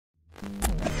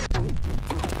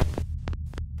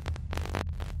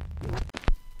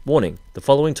Warning, the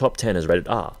following top 10 is rated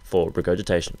R for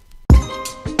regurgitation.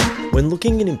 When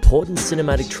looking at important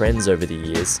cinematic trends over the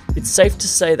years, it's safe to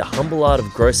say the humble art of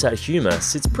gross out humour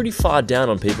sits pretty far down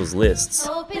on people's lists.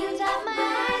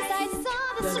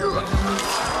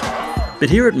 But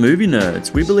here at Movie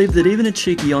Nerds, we believe that even a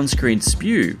cheeky on-screen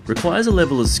spew requires a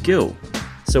level of skill.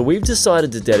 So we've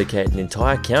decided to dedicate an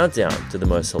entire countdown to the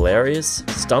most hilarious,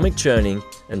 stomach-churning,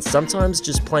 and sometimes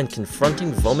just plain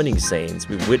confronting vomiting scenes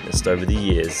we've witnessed over the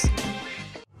years.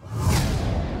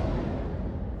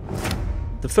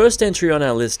 The first entry on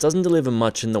our list doesn't deliver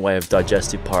much in the way of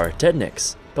digestive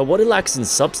pyrotechnics, but what it lacks in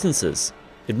substances,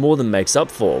 it more than makes up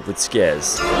for with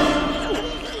scares.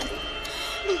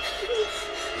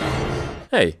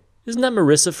 Hey, isn't that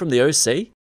Marissa from the OC?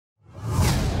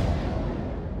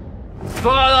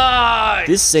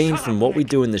 This scene from What We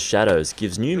Do in the Shadows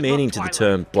gives new meaning to the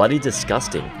term bloody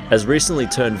disgusting, as recently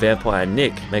turned vampire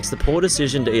Nick makes the poor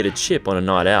decision to eat a chip on a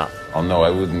night out. Oh no, I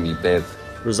wouldn't eat that.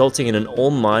 Resulting in an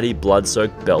almighty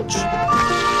blood-soaked belch. Are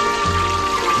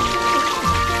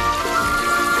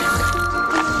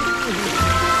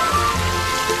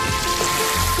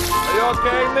you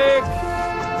okay, Nick?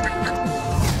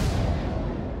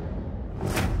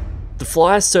 The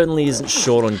Fly certainly isn't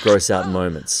short on gross-out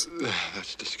moments.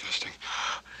 That's disgusting.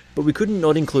 But we couldn't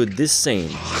not include this scene.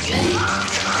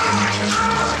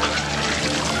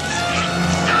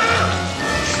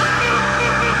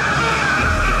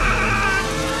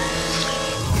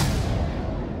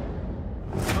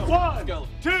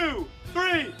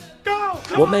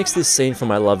 What makes this scene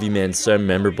from I Love You Man so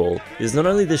memorable is not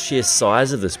only the sheer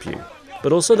size of the spew,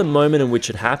 but also the moment in which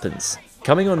it happens.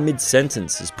 Coming on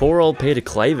mid-sentence as poor old Peter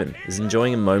Clavin is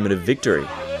enjoying a moment of victory.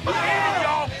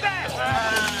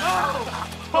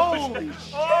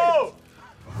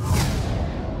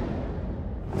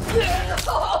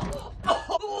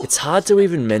 It's hard to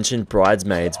even mention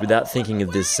Bridesmaids without thinking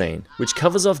of this scene, which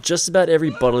covers off just about every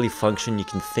bodily function you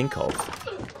can think of.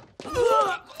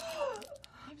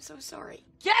 I'm so sorry.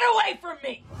 Get away from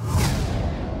me!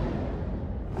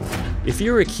 If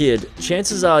you're a kid,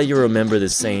 chances are you remember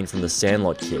this scene from the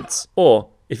Sandlot kids. Or,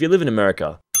 if you live in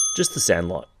America, just the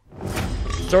Sandlot.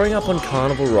 Throwing up on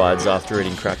carnival rides after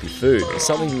eating crappy food is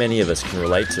something many of us can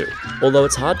relate to, although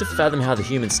it's hard to fathom how the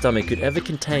human stomach could ever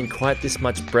contain quite this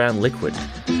much brown liquid.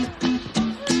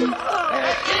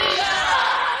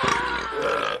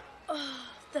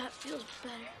 That feels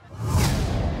better.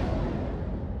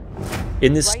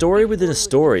 In this story within a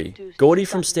story, Gordy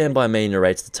from Stand By Me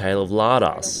narrates the tale of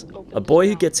Lardass, a boy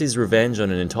who gets his revenge on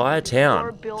an entire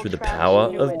town through the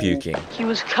power of puking. He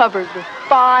was covered with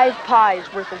 5 pies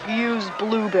worth of used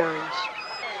blueberries.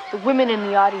 The women in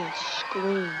the audience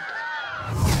screamed.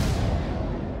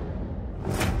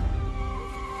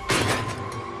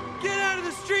 Get out of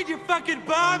the street, you fucking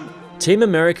bum! Team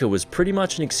America was pretty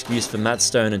much an excuse for Matt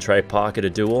Stone and Trey Parker to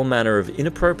do all manner of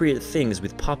inappropriate things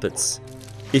with puppets.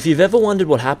 If you've ever wondered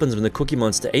what happens when the Cookie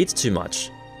Monster eats too much,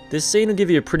 this scene will give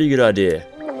you a pretty good idea.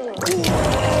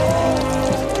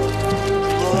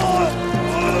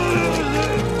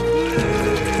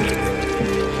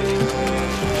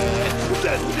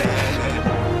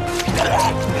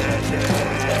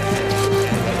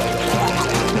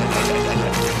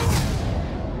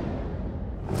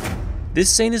 This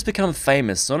scene has become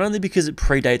famous not only because it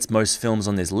predates most films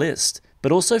on this list,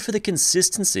 but also for the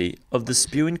consistency of the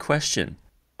spew in question.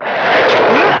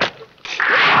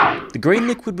 The green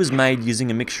liquid was made using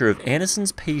a mixture of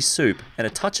Anderson's pea soup and a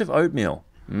touch of oatmeal.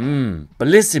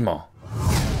 Bellissimo!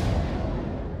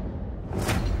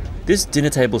 This dinner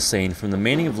table scene from The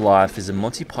Meaning of Life is a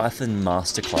Monty Python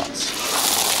masterclass.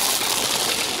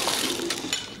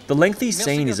 The lengthy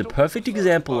scene is a perfect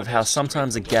example of how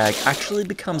sometimes a gag actually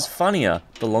becomes funnier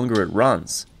the longer it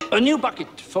runs. A new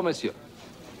bucket for monsieur.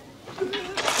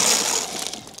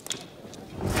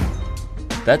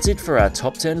 That's it for our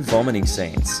top 10 vomiting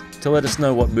scenes. To let us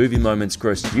know what movie moments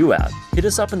grossed you out, hit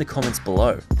us up in the comments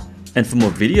below. And for more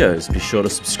videos, be sure to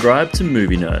subscribe to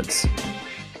Movie Nerds.